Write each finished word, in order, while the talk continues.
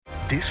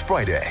This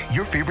Friday,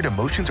 your favorite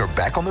emotions are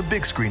back on the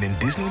big screen in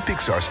Disney and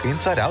Pixar's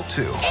Inside Out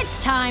 2.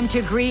 It's time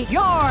to greet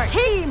your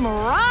Team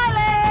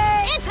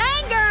Riley. It's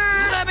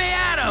anger. Let me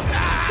at him.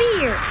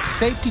 Fear.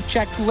 Safety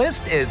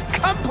checklist is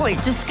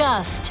complete.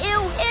 Disgust.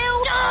 Ew.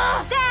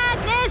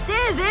 Sadness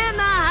is in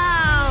the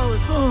house.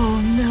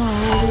 Oh, no.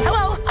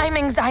 Hello, I'm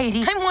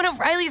anxiety. I'm one of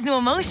Riley's new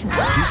emotions.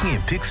 Disney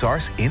and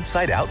Pixar's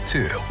Inside Out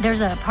 2.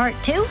 There's a part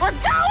 2? We're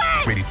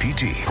going! Rated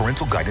PG.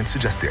 Parental guidance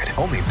suggested.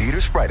 Only in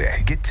theaters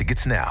Friday. Get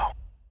tickets now.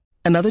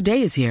 Another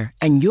day is here,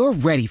 and you're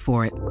ready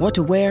for it. What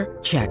to wear?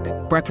 Check.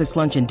 Breakfast,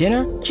 lunch, and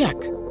dinner? Check.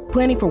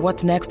 Planning for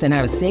what's next and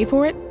how to save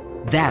for it?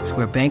 That's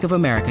where Bank of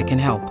America can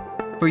help.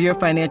 For your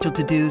financial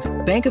to-dos,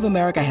 Bank of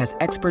America has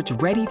experts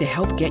ready to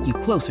help get you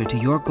closer to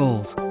your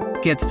goals.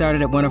 Get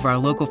started at one of our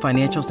local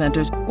financial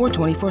centers or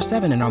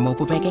 24/7 in our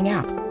mobile banking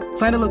app.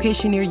 Find a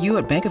location near you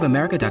at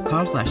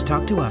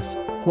bankofamerica.com/talktous.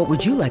 What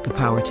would you like the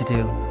power to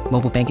do?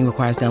 Mobile banking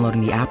requires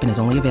downloading the app and is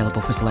only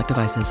available for select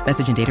devices.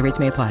 Message and data rates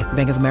may apply.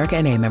 Bank of America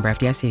N.A., member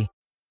FDIC.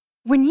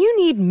 When you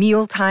need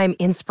mealtime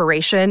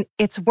inspiration,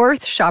 it's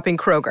worth shopping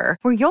Kroger,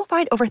 where you'll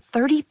find over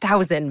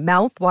 30,000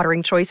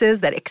 mouth-watering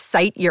choices that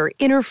excite your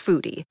inner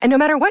foodie. And no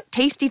matter what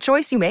tasty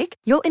choice you make,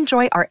 you'll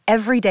enjoy our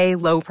everyday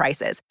low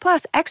prices,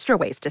 plus extra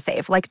ways to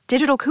save, like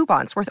digital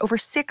coupons worth over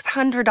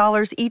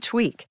 $600 each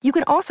week. You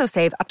can also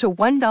save up to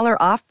 $1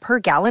 off per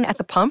gallon at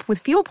the pump with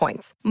fuel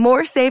points.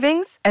 More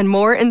savings and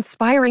more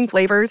inspiring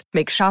flavors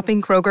make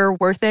shopping Kroger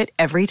worth it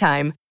every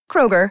time.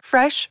 Kroger,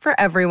 fresh for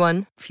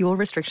everyone. Fuel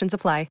restrictions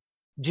apply.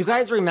 Do you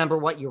guys remember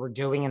what you were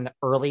doing in the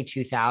early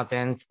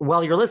 2000s?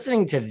 Well, you're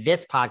listening to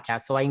this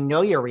podcast, so I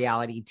know you're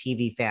reality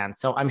TV fans.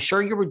 So I'm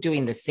sure you were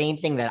doing the same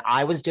thing that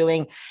I was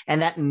doing and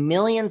that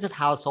millions of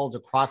households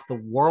across the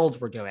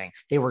world were doing.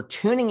 They were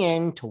tuning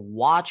in to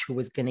watch who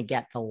was going to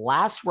get the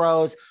last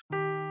rose.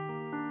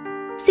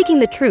 Seeking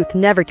the truth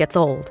never gets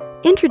old.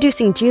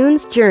 Introducing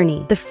June's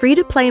Journey, the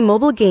free-to-play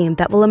mobile game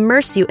that will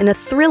immerse you in a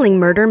thrilling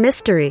murder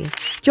mystery.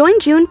 Join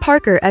June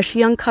Parker as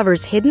she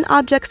uncovers hidden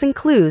objects and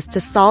clues to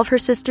solve her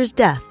sister's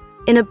death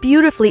in a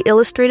beautifully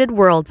illustrated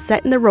world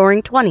set in the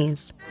Roaring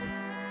 '20s.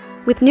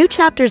 With new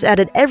chapters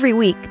added every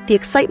week, the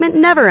excitement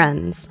never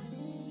ends.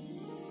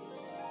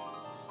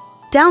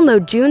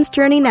 Download June's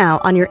Journey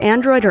now on your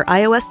Android or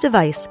iOS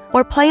device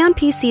or play on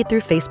PC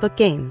through Facebook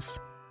Games.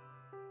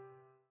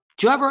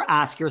 Do you ever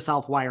ask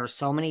yourself why are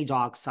so many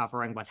dogs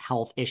suffering with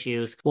health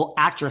issues? Well,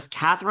 actress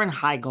Katherine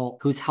Heigl,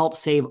 who's helped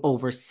save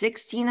over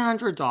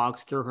 1,600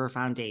 dogs through her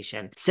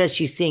foundation, says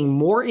she's seeing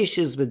more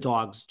issues with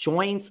dogs'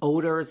 joints,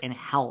 odors, and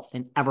health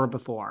than ever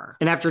before.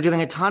 And after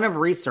doing a ton of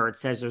research,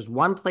 says there's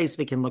one place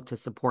we can look to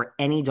support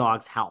any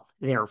dog's health,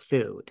 their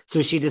food.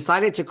 So she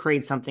decided to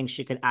create something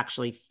she could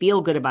actually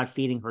feel good about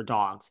feeding her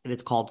dogs, and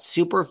it's called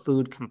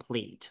Superfood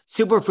Complete.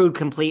 Superfood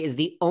Complete is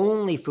the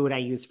only food I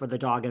use for the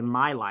dog in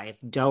my life,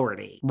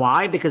 Doherty. Why?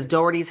 Because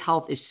Doherty's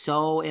health is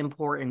so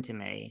important to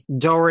me.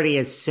 Doherty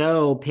is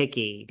so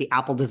picky. The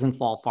apple doesn't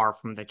fall far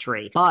from the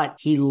tree, but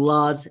he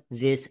loves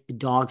this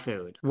dog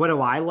food. What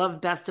do I love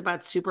best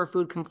about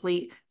Superfood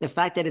Complete? The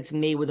fact that it's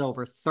made with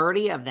over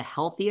 30 of the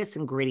healthiest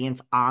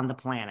ingredients on the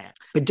planet.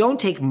 But don't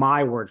take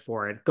my word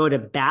for it. Go to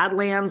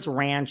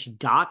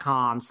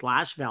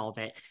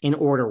badlandsranch.com/velvet and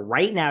order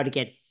right now to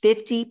get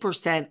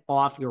 50%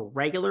 off your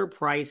regular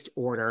priced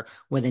order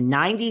with a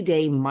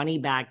 90-day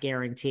money-back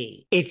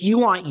guarantee. If you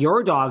want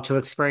your dog to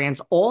experience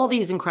all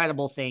these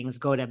incredible things,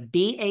 go to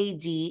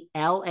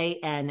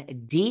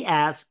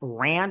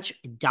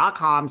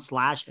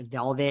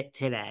badlandsranch.com/velvet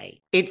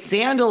today. It's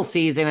sandal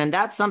season, and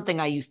that's something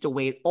I used to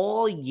wait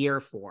all year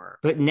for.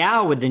 But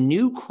now with the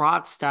new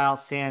Crocs-style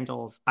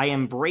sandals, I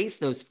embrace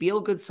those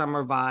feel-good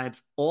summer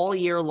vibes all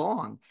year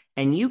long.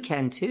 And you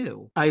can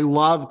too. I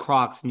love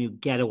Crocs' new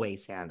Getaway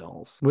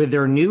sandals. With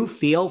their new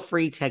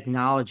feel-free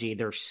technology,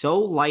 they're so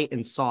light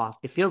and soft,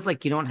 it feels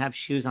like you don't have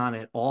shoes on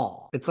at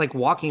all. It's like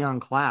walking on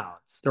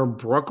clouds. They're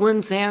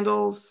Brooklyn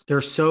sandals.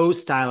 They're so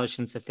stylish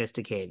and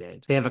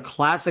sophisticated. They have a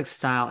classic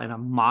style and a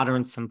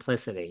modern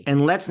simplicity.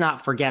 And let's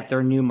not forget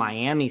their new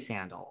Miami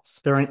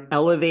sandals. They're an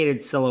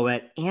elevated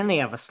silhouette and they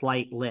have a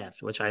slight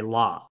lift, which I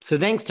love. So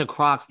thanks to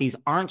Crocs, these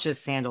aren't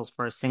just sandals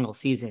for a single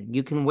season.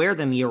 You can wear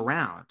them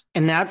year-round.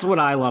 And that's what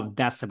I love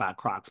best about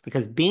Crocs,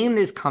 because being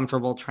this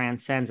comfortable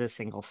transcends a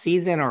single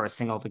season or a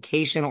single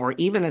vacation or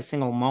even a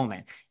single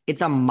moment.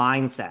 It's a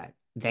mindset.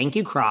 Thank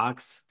you,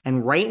 Crocs.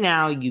 And right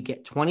now you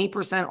get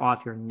 20%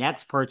 off your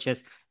next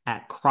purchase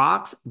at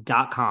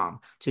crocs.com.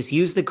 Just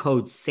use the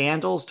code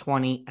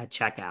SANDALS20 at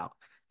checkout.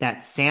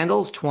 That's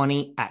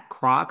SANDALS20 at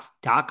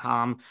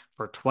crocs.com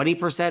for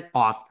 20%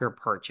 off your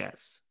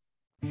purchase.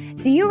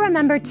 Do you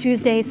remember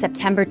Tuesday,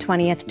 September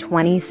 20th,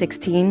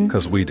 2016?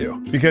 Because we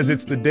do. Because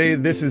it's the day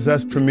This Is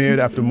Us premiered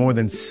after more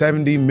than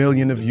 70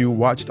 million of you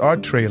watched our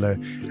trailer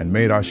and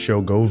made our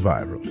show go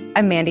viral.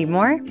 I'm Mandy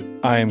Moore.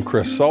 I am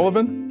Chris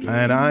Sullivan.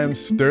 And I am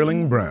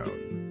Sterling Brown.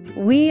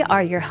 We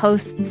are your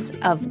hosts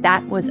of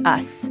That Was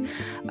Us,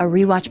 a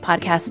rewatch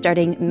podcast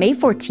starting May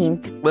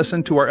 14th.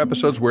 Listen to our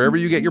episodes wherever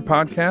you get your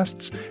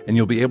podcasts, and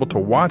you'll be able to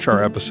watch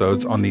our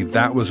episodes on the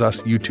That Was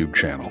Us YouTube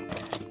channel.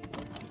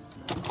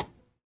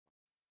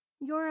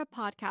 You're a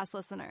podcast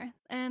listener,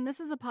 and this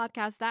is a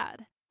podcast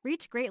ad.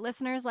 Reach great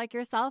listeners like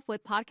yourself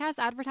with podcast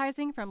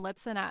advertising from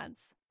Libsyn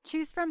Ads.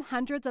 Choose from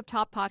hundreds of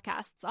top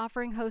podcasts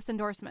offering host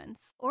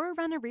endorsements, or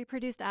run a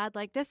reproduced ad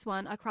like this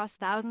one across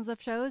thousands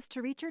of shows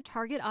to reach your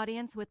target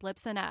audience with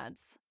Libsyn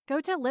Ads. Go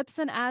to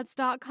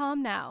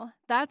libsynads.com now.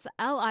 That's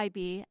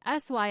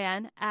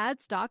LIBSYN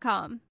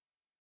ads.com.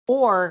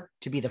 Or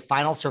to be the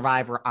final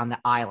survivor on the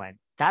island.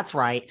 That's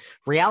right.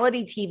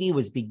 Reality TV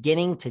was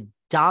beginning to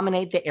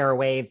dominate the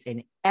airwaves,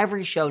 and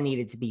every show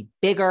needed to be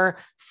bigger,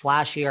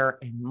 flashier,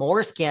 and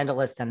more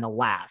scandalous than the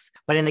last.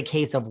 But in the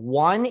case of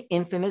one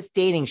infamous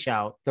dating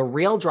show, the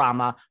real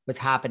drama was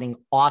happening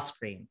off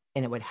screen,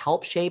 and it would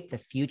help shape the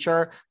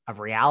future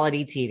of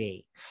reality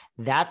TV.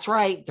 That's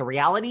right, the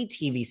reality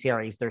TV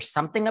series There's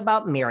Something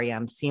About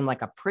Miriam seemed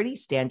like a pretty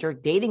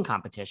standard dating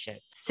competition.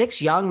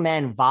 6 young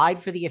men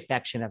vied for the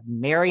affection of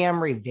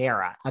Miriam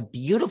Rivera, a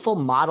beautiful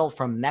model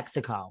from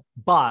Mexico.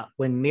 But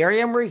when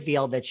Miriam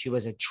revealed that she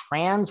was a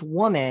trans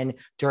woman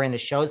during the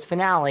show's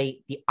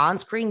finale, the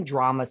on-screen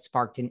drama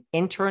sparked an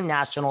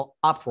international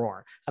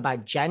uproar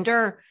about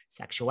gender,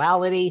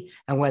 sexuality,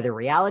 and whether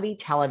reality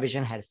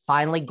television had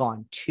finally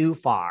gone too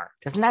far.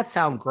 Doesn't that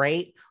sound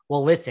great?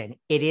 Well, listen,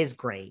 it is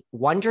great.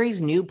 Wondery's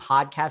new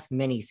podcast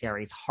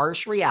miniseries,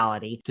 Harsh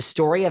Reality, the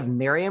story of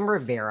Miriam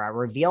Rivera,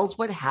 reveals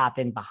what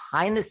happened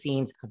behind the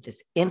scenes of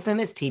this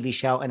infamous TV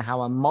show and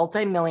how a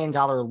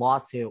multi-million-dollar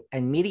lawsuit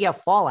and media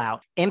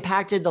fallout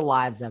impacted the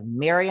lives of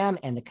Miriam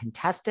and the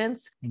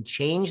contestants and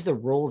changed the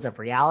rules of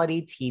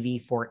reality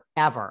TV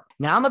forever.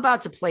 Now, I'm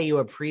about to play you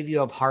a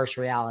preview of Harsh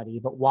Reality,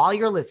 but while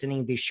you're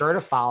listening, be sure to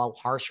follow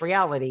Harsh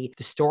Reality,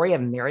 the story of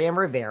Miriam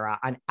Rivera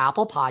on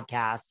Apple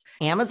Podcasts,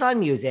 Amazon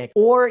Music,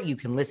 or you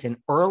can listen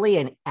early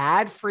and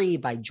ad-free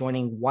by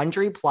joining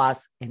Wondery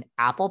Plus in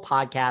Apple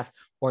Podcasts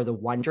or the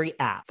Wondery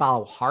app.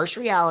 Follow Harsh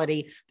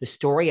Reality, the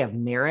story of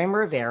Miriam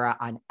Rivera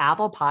on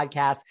Apple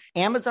Podcasts,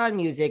 Amazon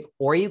Music,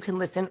 or you can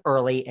listen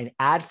early and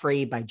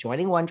ad-free by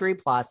joining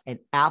Wondery Plus in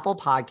Apple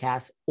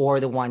Podcasts or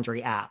the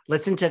Wondery app.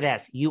 Listen to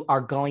this. You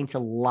are going to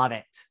love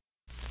it.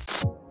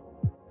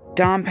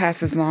 Dom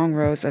passes long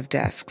rows of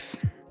desks,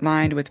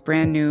 lined with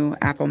brand new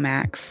Apple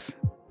Macs,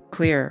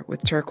 clear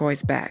with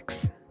turquoise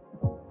backs.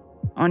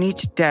 On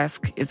each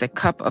desk is a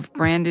cup of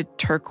branded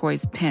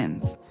turquoise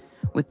pens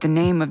with the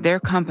name of their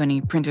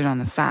company printed on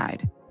the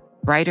side,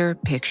 Brighter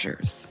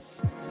Pictures.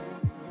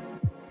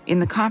 In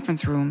the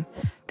conference room,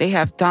 they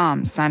have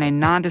Dom sign a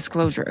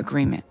non-disclosure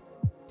agreement,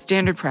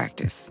 standard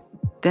practice.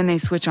 Then they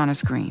switch on a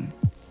screen.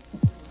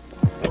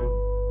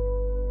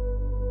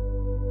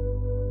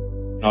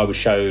 I was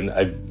shown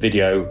a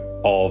video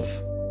of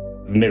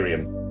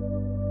Miriam.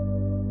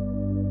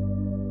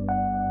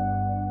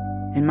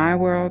 In my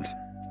world,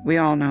 we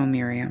all know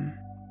Miriam.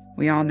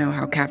 We all know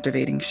how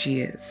captivating she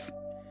is.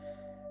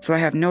 So I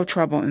have no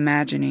trouble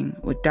imagining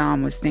what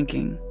Dom was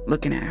thinking,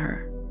 looking at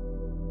her.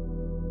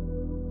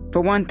 For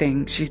one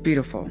thing, she's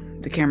beautiful.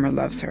 The camera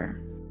loves her.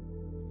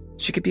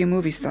 She could be a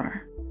movie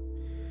star.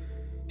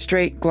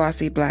 Straight,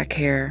 glossy black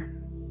hair,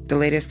 the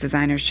latest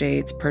designer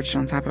shades perched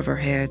on top of her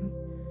head,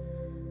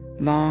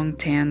 long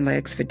tan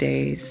legs for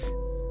days.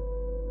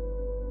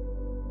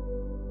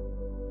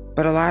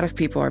 But a lot of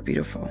people are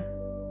beautiful.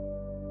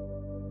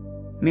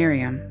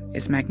 Miriam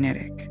is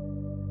magnetic.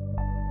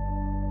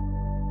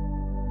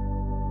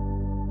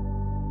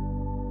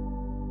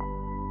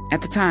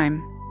 At the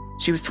time,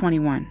 she was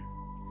 21,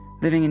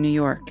 living in New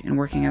York and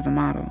working as a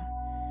model.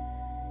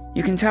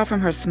 You can tell from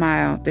her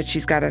smile that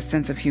she's got a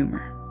sense of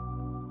humor.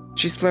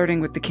 She's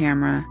flirting with the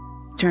camera,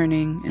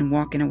 turning and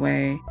walking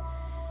away,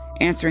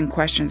 answering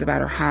questions about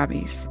her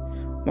hobbies.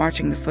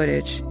 Watching the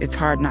footage, it's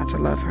hard not to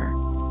love her.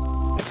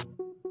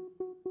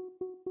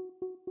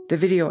 The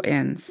video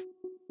ends.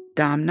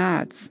 Dom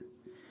nods.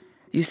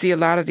 You see a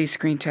lot of these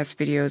screen test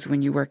videos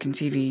when you work in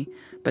TV,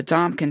 but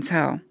Dom can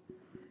tell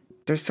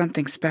there's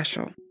something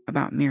special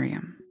about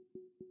Miriam.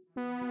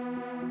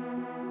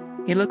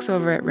 He looks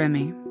over at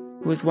Remy,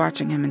 who is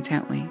watching him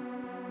intently.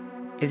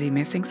 Is he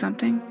missing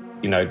something?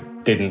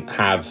 Didn't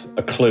have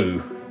a clue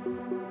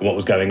what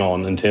was going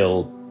on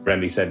until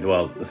Remy said,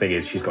 well, the thing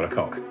is, she's got a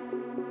cock.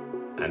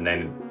 And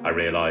then I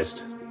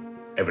realised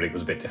everything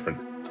was a bit different.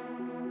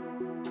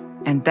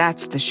 And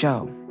that's the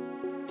show.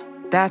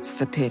 That's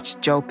the pitch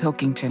Joe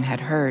Pilkington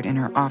had heard in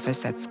her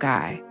office at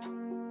Sky.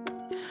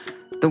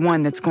 The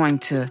one that's going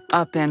to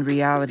upend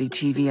reality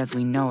TV as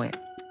we know it,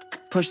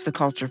 push the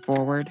culture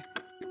forward,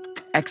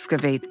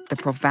 excavate the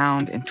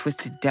profound and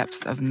twisted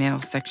depths of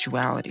male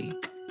sexuality.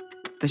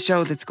 The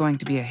show that's going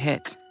to be a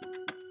hit.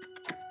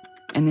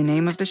 And the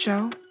name of the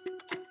show?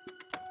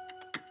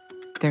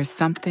 There's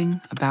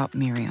Something About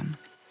Miriam.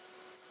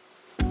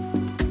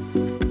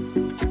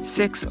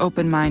 6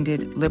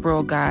 open-minded,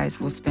 liberal guys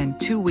will spend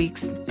 2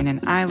 weeks in an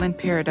island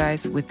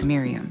paradise with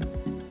Miriam.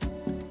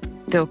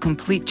 They'll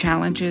complete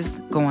challenges,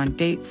 go on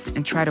dates,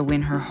 and try to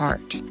win her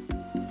heart.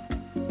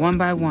 One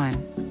by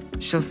one,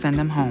 she'll send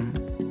them home.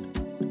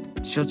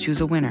 She'll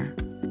choose a winner.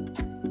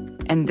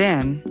 And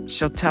then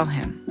she'll tell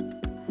him,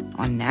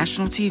 on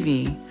national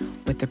TV,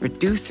 what the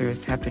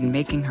producers have been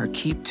making her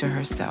keep to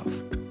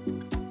herself.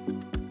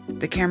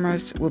 The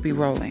cameras will be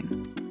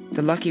rolling,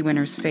 the lucky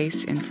winner's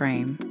face in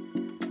frame,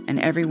 and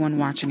everyone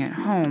watching at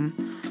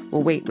home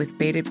will wait with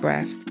bated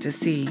breath to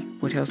see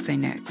what he'll say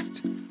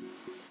next.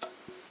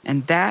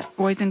 And that,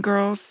 boys and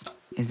girls,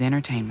 is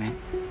entertainment.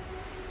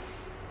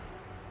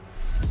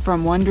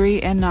 From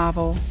Wondery and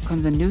Novel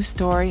comes a new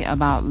story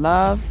about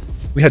love.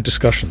 We had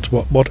discussions.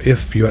 What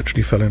if you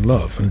actually fell in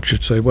love? And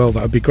she'd say, well,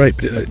 that would be great,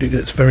 but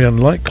it's very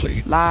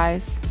unlikely.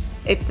 Lies.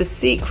 If the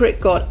secret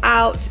got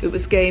out, it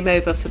was game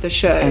over for the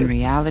show. And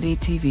reality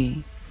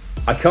TV.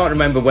 I can't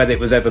remember whether it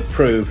was ever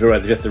proved or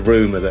whether just a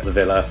rumour that the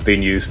villa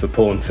being used for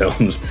porn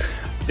films.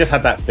 Just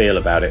had that feel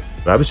about it.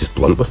 I was just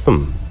blunt with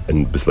them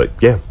and was like,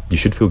 yeah, you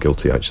should feel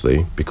guilty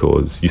actually,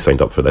 because you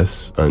signed up for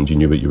this and you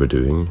knew what you were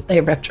doing.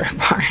 They ripped her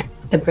apart.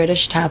 The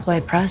British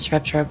tabloid press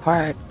ripped her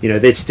apart. You know,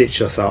 they'd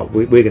stitched us up.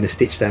 We're going to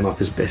stitch them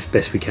up as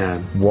best we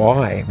can.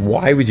 Why?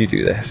 Why would you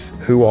do this?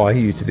 Who are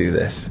you to do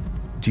this?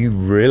 Do you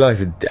realise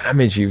the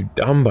damage you've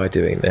done by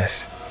doing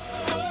this?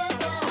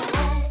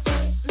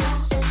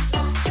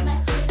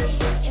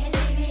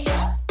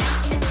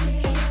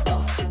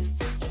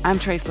 I'm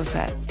Trace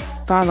Lissette.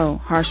 Follow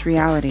Harsh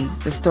Reality,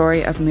 the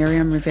story of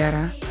Miriam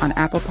Rivera, on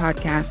Apple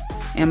Podcasts,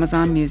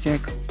 Amazon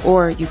Music,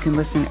 or you can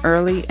listen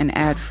early and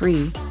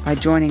ad-free by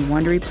joining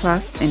Wondery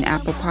Plus in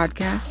Apple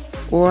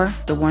Podcasts or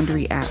the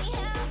Wondery app.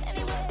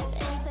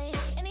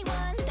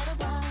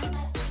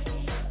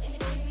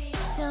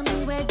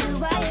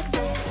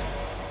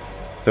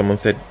 Someone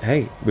said,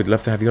 hey, we'd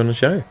love to have you on the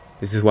show.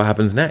 This is what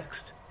happens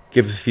next.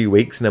 Give us a few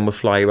weeks and then we'll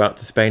fly you out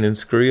to Spain and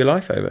screw your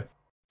life over.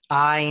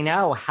 I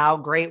know. How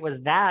great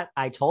was that?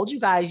 I told you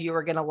guys you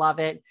were going to love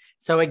it.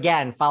 So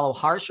again, follow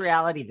Harsh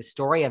Reality, the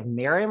story of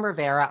Miriam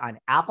Rivera, on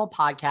Apple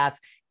Podcasts,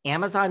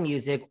 Amazon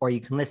Music, or you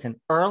can listen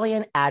early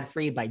and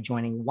ad-free by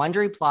joining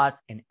Wondery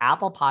Plus in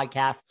Apple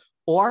Podcasts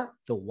or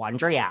the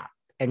Wondery app.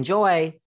 Enjoy.